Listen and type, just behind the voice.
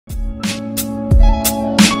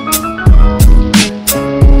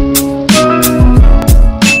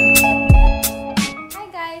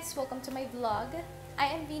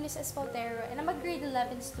Espoltero and I'm a grade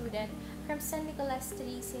 11 student from San Nicolas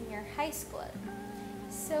 3 Senior High School.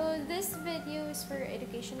 So this video is for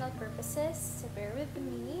educational purposes, so bear with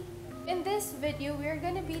me. In this video, we are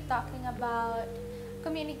going to be talking about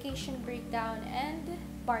communication breakdown and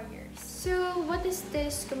barriers. So what is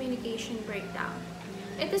this communication breakdown?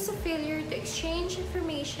 It is a failure to exchange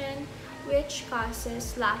information which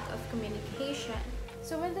causes lack of communication.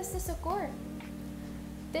 So when does this occur?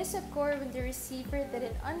 This occurs when the receiver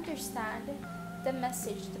didn't understand the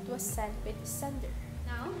message that was sent by the sender.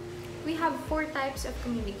 Now, we have 4 types of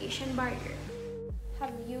communication barrier.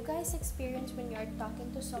 Have you guys experienced when you are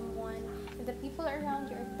talking to someone and the people around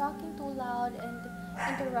you are talking too loud and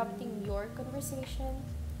interrupting your conversation?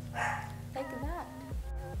 Like that.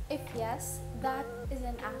 If yes, that is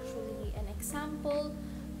actually an example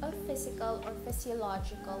of physical or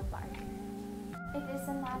physiological barrier. It is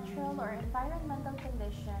a natural or environmental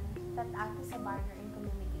condition that acts as a barrier in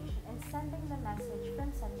communication and sending the message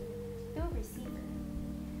from sender to receiver.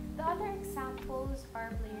 The other examples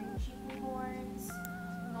are blaring jeepney horns,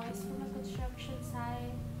 noise from a construction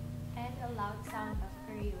site, and a loud sound of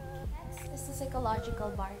karaoke. Next is the psychological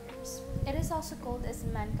barriers. It is also called as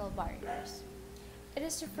mental barriers. It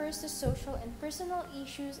refers to social and personal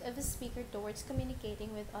issues of a speaker towards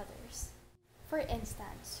communicating with others. For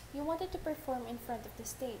instance, you wanted to perform in front of the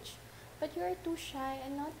stage, but you are too shy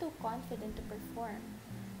and not too confident to perform.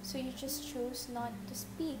 So you just chose not to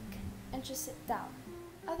speak and just sit down.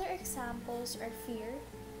 Other examples are fear,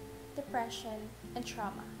 depression, and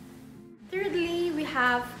trauma. Thirdly, we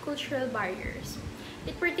have cultural barriers.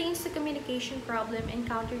 It pertains to communication problem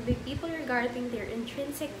encountered by people regarding their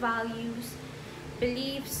intrinsic values,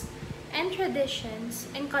 beliefs, and traditions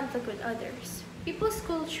in conflict with others. People's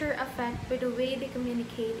culture affect by the way they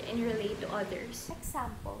communicate and relate to others.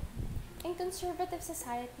 Example, in conservative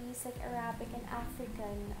societies like Arabic and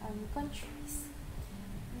African countries,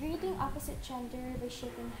 greeting opposite gender by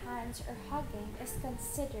shaking hands or hugging is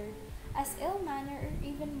considered as ill manner or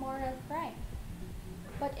even moral crime.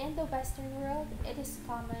 But in the Western world, it is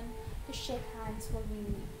common to shake hands while we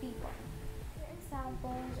meet people.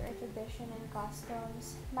 Examples are tradition and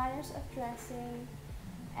customs, manners of dressing,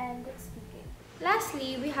 and speaking.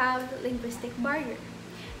 Lastly, we have linguistic barrier.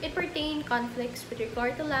 It pertains conflicts with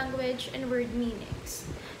regard to language and word meanings,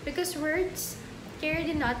 because words carry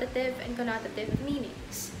denotative and connotative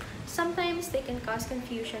meanings. Sometimes they can cause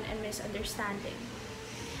confusion and misunderstanding.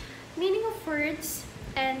 Meaning of words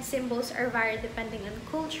and symbols are varied depending on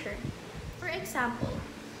culture. For example,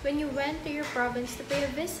 when you went to your province to pay a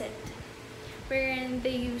visit, wherein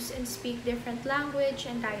they use and speak different language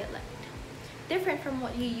and dialect, different from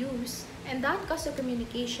what you use, and that causes a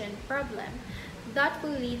communication problem that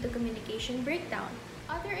will lead to communication breakdown.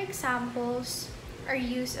 Other examples are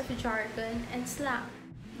use of jargon and slang.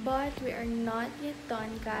 But we are not yet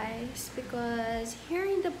done, guys, because here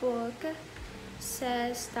in the book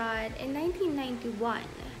says that in 1991,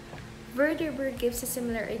 Verderber gives a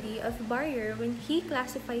similar idea of barrier when he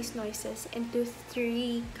classifies noises into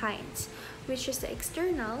 3 kinds, which is the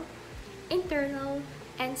external, internal,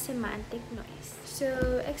 and semantic noise.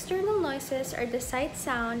 So, external noises are the sight,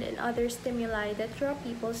 sound, and other stimuli that draw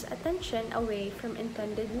people's attention away from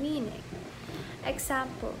intended meaning.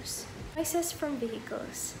 Examples: noises from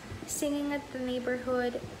vehicles, singing at the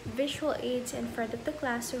neighborhood, visual aids in front of the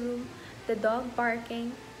classroom, the dog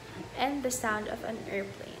barking, and the sound of an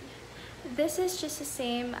airplane. This is just the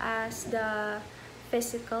same as the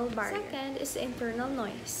physical barrier. Second is the internal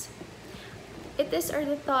noise. It are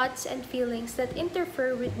the thoughts and feelings that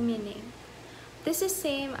interfere with meaning. This is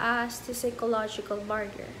same as the psychological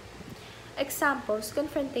barrier. Examples: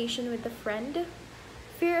 confrontation with a friend,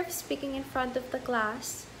 fear of speaking in front of the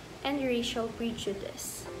class, and racial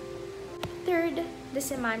prejudice. Third, the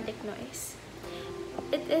semantic noise.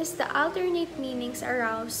 It is the alternate meanings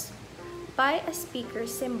aroused by a speaker's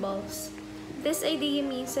symbols. This idea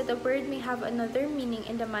means that a word may have another meaning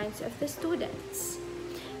in the minds of the students.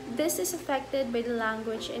 This is affected by the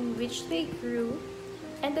language in which they grew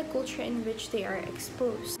and the culture in which they are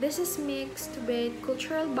exposed. This is mixed with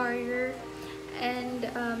cultural barrier and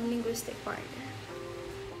linguistic barrier.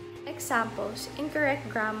 Examples: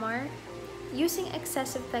 incorrect grammar, using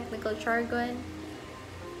excessive technical jargon,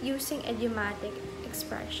 using idiomatic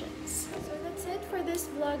expressions. So that's it for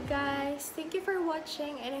this vlog, guys. Thank you for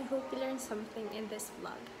watching and I hope you learned something in this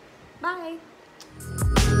vlog. Bye!